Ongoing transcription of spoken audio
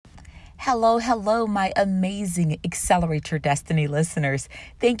Hello, hello, my amazing Accelerate Your Destiny listeners.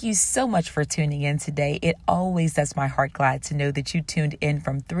 Thank you so much for tuning in today. It always does my heart glad to know that you tuned in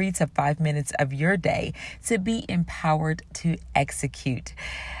from 3 to 5 minutes of your day to be empowered to execute.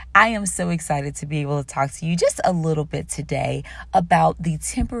 I am so excited to be able to talk to you just a little bit today about the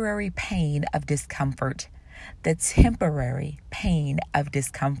temporary pain of discomfort. The temporary pain of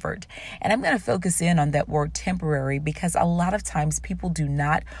discomfort. And I'm going to focus in on that word temporary because a lot of times people do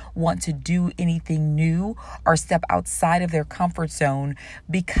not want to do anything new or step outside of their comfort zone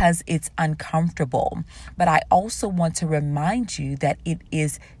because it's uncomfortable. But I also want to remind you that it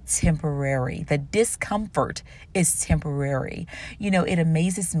is temporary. The discomfort is temporary. You know, it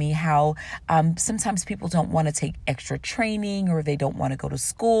amazes me how sometimes people don't want to take extra training, or they don't want to go to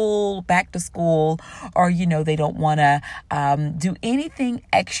school, back to school, or, they don't want to do anything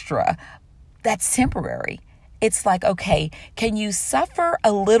extra. That's temporary. It's like, okay, can you suffer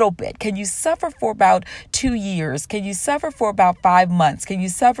a little bit? Can you suffer for about 2 years? Can you suffer for about 5 months? Can you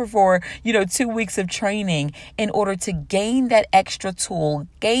suffer for, 2 weeks of training in order to gain that extra tool,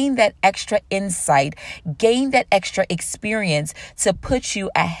 gain that extra insight, gain that extra experience to put you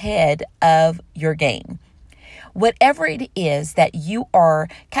ahead of your game? Whatever it is that you are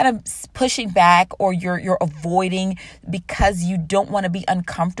kind of pushing back or you're avoiding because you don't want to be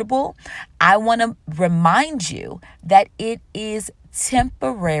uncomfortable, I want to remind you that it is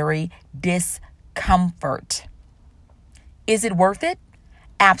temporary discomfort. Is it worth it?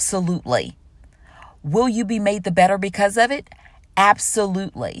 Absolutely. Will you be made the better because of it?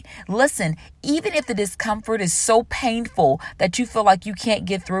 Absolutely. Listen, even if the discomfort is so painful that you feel like you can't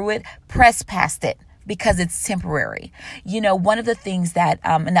get through it, press past it. Because it's temporary. One of the things that,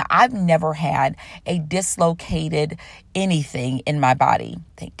 now I've never had a dislocated anything in my body.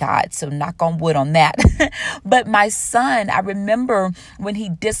 Thank God. So knock on wood on that. But my son, I remember when he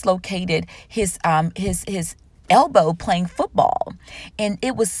dislocated his elbow playing football. And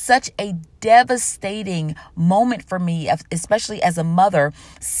it was such a devastating moment for me, especially as a mother,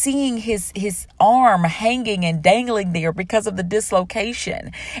 seeing his arm hanging and dangling there because of the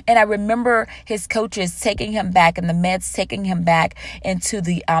dislocation. And I remember his coaches taking him back and the meds taking him back into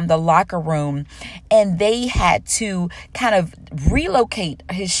the locker room, and they had to kind of relocate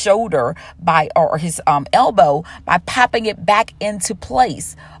his shoulder or his elbow by popping it back into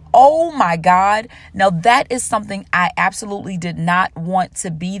place. Oh my God. Now that is something I absolutely did not want to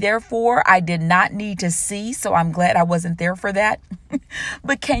be there for. I did not need to see. So I'm glad I wasn't there for that.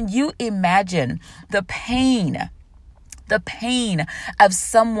 But can you imagine the pain of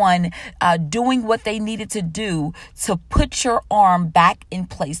someone doing what they needed to do to put your arm back in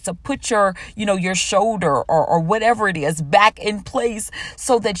place, to put your shoulder or whatever it is back in place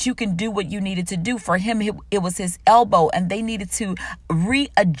so that you can do what you needed to do. For him, it was his elbow, and they needed to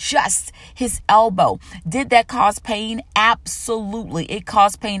readjust his elbow. Did that cause pain? Absolutely. It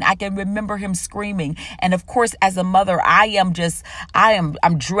caused pain. I can remember him screaming. And of course, as a mother, I'm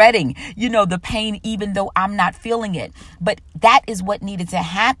dreading, the pain, even though I'm not feeling it. But that is what needed to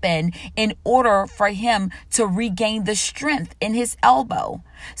happen in order for him to regain the strength in his elbow.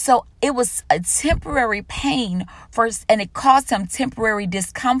 So it was a temporary pain first, and it caused him temporary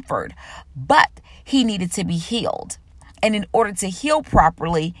discomfort, but he needed to be healed. And in order to heal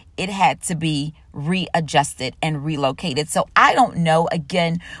properly, it had to be readjusted and relocated. So I don't know,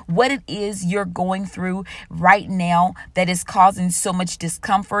 again, what it is you're going through right now that is causing so much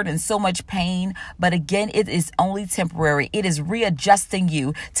discomfort and so much pain. But again, it is only temporary. It is readjusting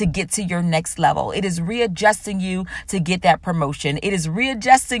you to get to your next level. It is readjusting you to get that promotion. It is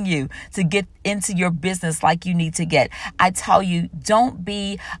readjusting you to get into your business like you need to get. I tell you, don't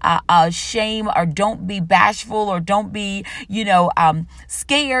be ashamed, or don't be bashful, or don't be,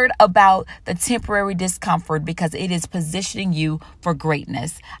 scared about the temporary discomfort, because it is positioning you for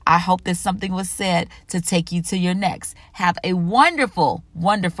greatness. I hope that something was said to take you to your next. Have a wonderful,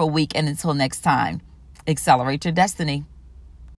 wonderful week. And until next time, accelerate your destiny.